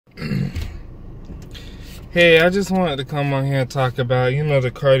Hey, I just wanted to come on here and talk about, the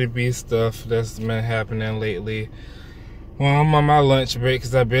Cardi B stuff that's been happening lately. Well, I'm on my lunch break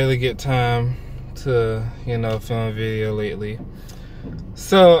because I barely get time to, film a video lately.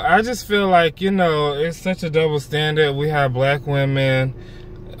 So, I just feel like, it's such a double standard. We have black women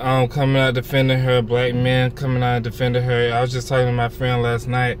coming out defending her, black men coming out defending her. I was just talking to my friend last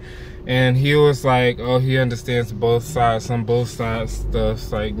night, and he was like, oh, he understands both sides, some both sides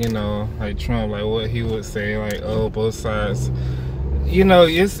stuff, like, like Trump, like what he would say, like, oh, both sides.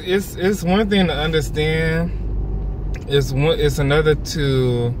 It's one thing to understand. It's another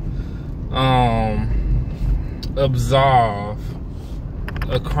to absolve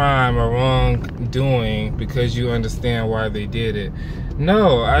a crime or wrongdoing because you understand why they did it.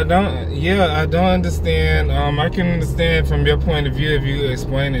 No, I don't. Yeah, I don't understand. I can understand from your point of view if you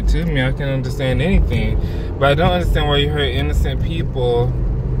explain it to me. I can understand anything, but I don't understand why you hurt innocent people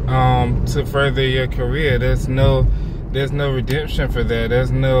to further your career. There's no redemption for that. There's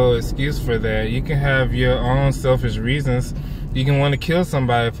no excuse for that. You can have your own selfish reasons. You can want to kill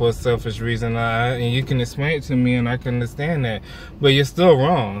somebody for a selfish reason, and you can explain it to me, and I can understand that. But you're still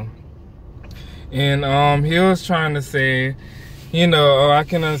wrong. And he was trying to say, oh, I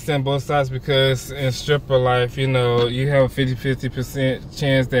can understand both sides because in stripper life, you have a 50%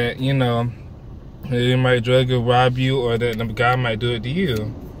 chance that, they might drug or rob you, or that the guy might do it to you.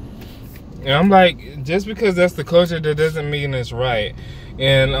 And I'm like, just because that's the culture, that doesn't mean it's right.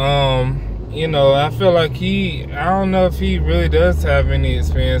 And, I feel like I don't know if he really does have any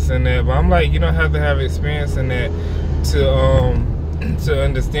experience in that, but I'm like, you don't have to have experience in that to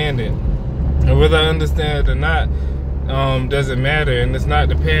understand it. And whether I understand it or not, doesn't matter, and it's not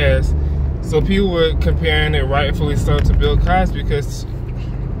the past. So people were comparing it, rightfully so, to Bill Cosby, because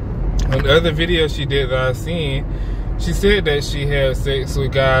on the other videos she did that I've seen, she said that she had sex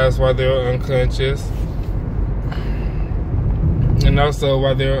with guys while they were unconscious, and also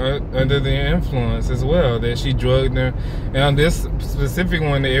while they were under the influence as well, that she drugged them. And on this specific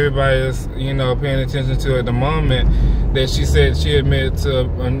one that everybody is, paying attention to at the moment, that she said she admitted to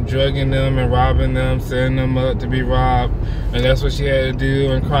drugging them and robbing them, setting them up to be robbed, and that's what she had to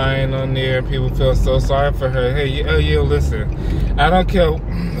do, and crying on there, and people feel so sorry for her. Hey, listen, I don't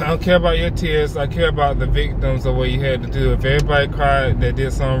care about your tears. I care about the victims of what you had to do. If everybody cried that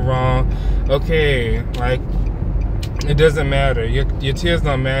did something wrong, okay, like, it doesn't matter. Your tears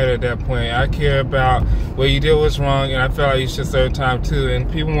don't matter at that point. I care about what you did was wrong, and I feel like you should serve time too. And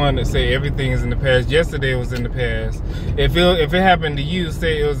people want to say everything is in the past. Yesterday was in the past. If it happened to you,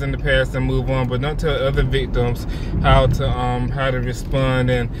 say it was in the past and move on. But don't tell other victims how to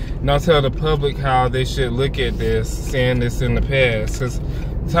respond, and don't tell the public how they should look at this, saying this in the past. Because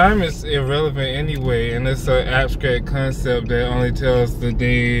time is irrelevant anyway, and it's an abstract concept that only tells the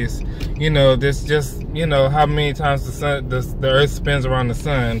days. This just, how many times the earth spins around the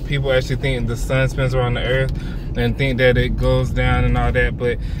sun. People actually think the sun spins around the earth and think that it goes down and all that,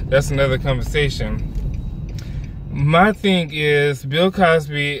 but that's another conversation. My thing is, Bill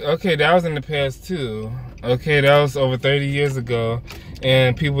Cosby, okay, that was in the past too. Okay, that was over 30 years ago,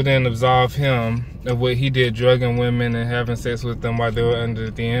 and people didn't absolve him of what he did, drugging women and having sex with them while they were under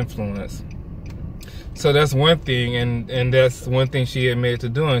the influence. So that's one thing, and that's one thing she admitted to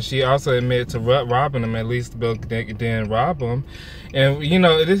doing. She also admitted to robbing them. At least Bill didn't rob them. And,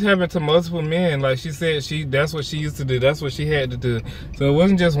 this happened to multiple men. Like she said, that's what she used to do. That's what she had to do. So it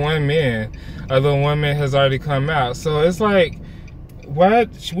wasn't just one man. Other one man has already come out. So it's like, why?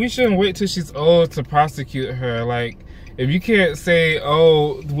 We shouldn't wait till she's old to prosecute her. Like, if you can't say,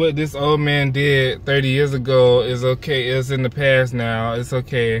 oh, what this old man did 30 years ago is okay, it's in the past now, it's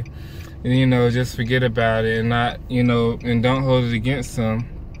okay. Just forget about it and not, and don't hold it against them.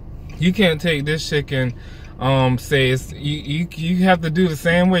 You can't take this chick and say it's, you have to do the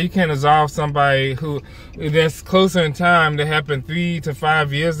same way. You can't absolve somebody who that's closer in time that happened 3 to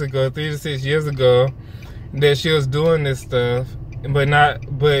 5 years ago, 3 to 6 years ago, that she was doing this stuff, but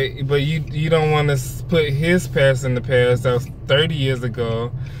you don't want to put his past in the past. That was 30 years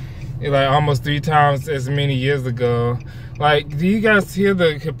ago, like almost 3 times as many years ago. Like, do you guys hear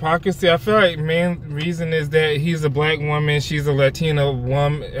the hypocrisy? I feel like main reason is that he's a black woman, she's a Latino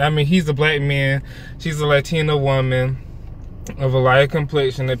woman. I mean, he's a black man, she's a Latino woman of a lighter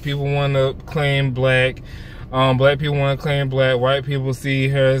complexion, that people want to claim black. Black people want to claim black. White people see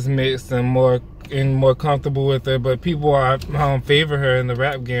her as mixed and more comfortable with her, but people are favor her in the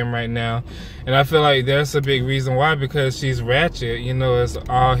rap game right now, and I feel like that's a big reason why, because she's ratchet. It's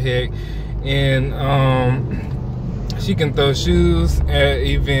all heck, and she can throw shoes at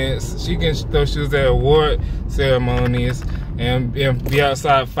events. She can throw shoes at award ceremonies and be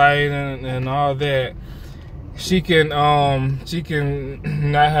outside fighting and all that. she can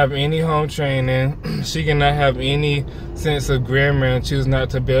not have any home training. She can not have any sense of grammar and choose not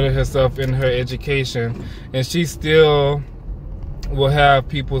to better herself in her education, and she still will have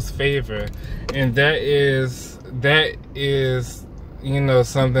people's favor. And that is you know,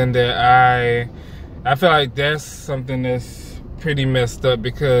 something that I feel like that's something that's pretty messed up,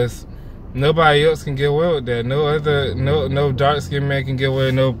 because nobody else can get away with that. No dark skinned man can get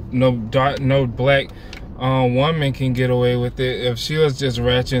away. No black woman can get away with it. If she was just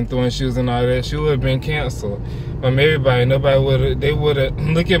ratchet, throwing shoes and all that, she would have been canceled from everybody. They would have.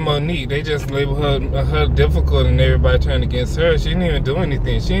 Look at Monique. They just labeled her difficult, and everybody turned against her. She didn't even do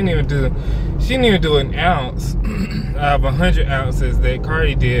anything. She didn't even do an ounce out of 100 ounces that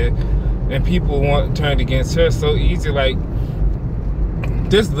Cardi did, and people turned against her so easy. Like,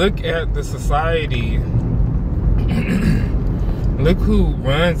 just look at the society. Look who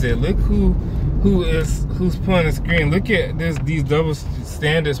runs it. Look who's pulling the screen. Look at these double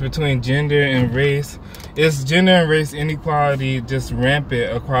standards between gender and race. It's gender and race inequality just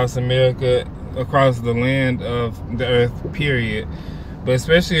rampant across America, across the land of the earth, period. But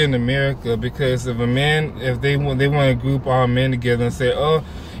especially in America, because if they want to group all men together and say, oh,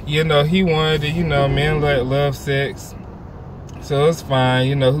 you know, he wanted it, you know, men love sex, so it's fine,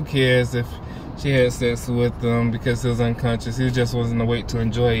 you know, who cares if she had sex with them because it was unconscious. He just wasn't awake to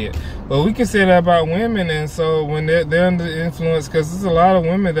enjoy it. But we can say that about women, and so when they're under influence, because there's a lot of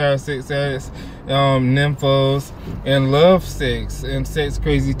women that are sex addicts, nymphos, and love sex, and sex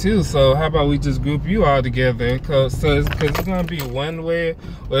crazy too. So how about we just group you all together? Cause it's gonna be one way,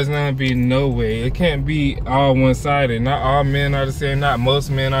 or it's gonna be no way. It can't be all one-sided. Not all men are the same. Not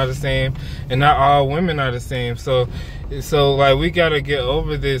most men are the same, and not all women are the same. So like, we gotta get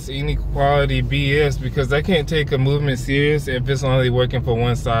over this inequality BS, because I can't take a movement serious if it's only working for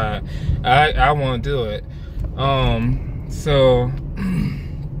one side. I won't do it.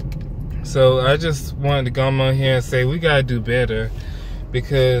 So I just wanted to come on here and say we gotta do better,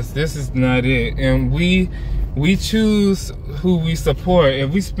 because this is not it. And we choose who we support.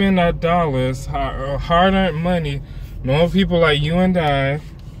 If we spend our dollars, our hard-earned money, normal people like you and I,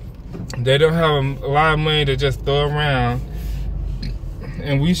 they don't have a lot of money to just throw around,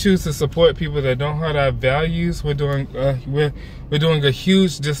 and we choose to support people that don't hurt our values, we're doing a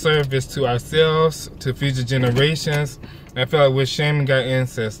huge disservice to ourselves, to future generations. I feel like we're shaming our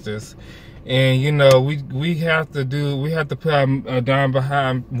ancestors. And you know, we have to put our dime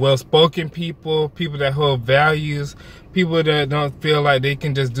behind well-spoken people that hold values, people that don't feel like they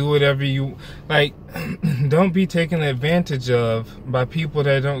can just do whatever you like. Don't be taken advantage of by people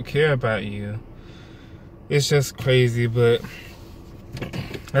that don't care about you. It's just crazy, but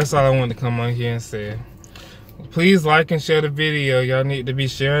that's all I wanted to come on here and say. Please like and share the video. Y'all need to be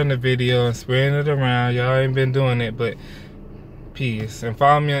sharing the video and spreading it around. Y'all ain't been doing it, but peace. And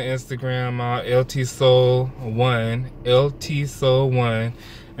follow me on Instagram, LTSoul1, LTSoul1,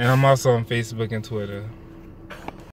 and I'm also on Facebook and Twitter.